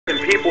And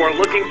people are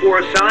looking for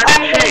a sign of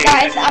Alright change.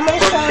 guys, I'm going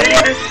to show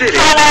you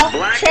how to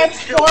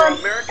transform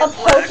a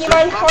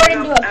Pokemon card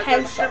into a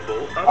pencil.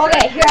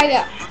 Okay, here I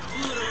go.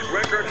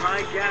 Record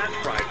high gas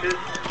prices,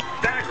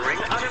 staggering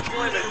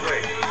unemployment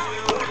rate,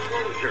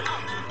 foreclosure.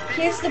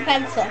 Here's the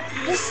pencil.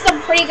 This is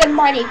some pretty good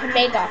money you can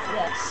make off of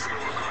this.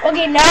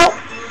 Okay, now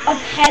a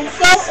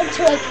pencil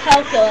into a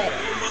calculator.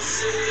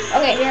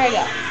 Okay, here I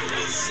go.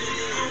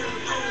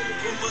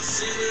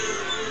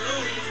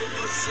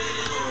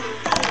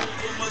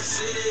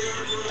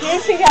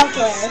 Here's the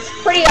calculator. It's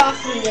pretty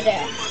awesome to do.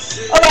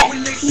 Okay,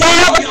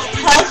 now a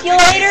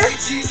calculator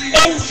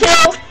into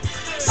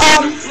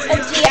a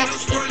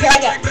DS key. Here I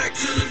go.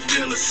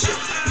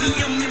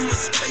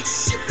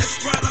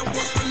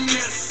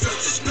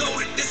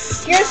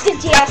 Here's the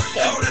DS key.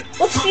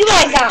 Let's see what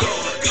I got.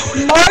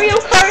 Mario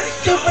Kart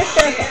Super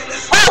Circuit.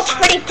 Oh, it's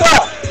pretty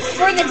cool. It's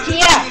for the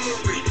DS.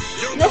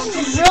 This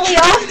is really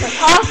awesome,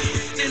 huh?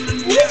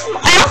 You get some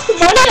awesome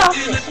money off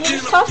this, and it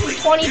just cost me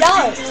 $20.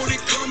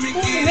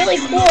 This is really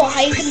cool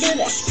how you can do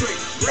this.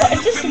 Well,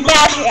 it's just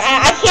magic.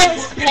 I can't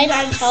explain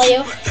how to tell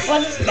you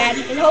what this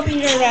magic, and hope you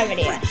enjoyed my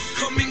video.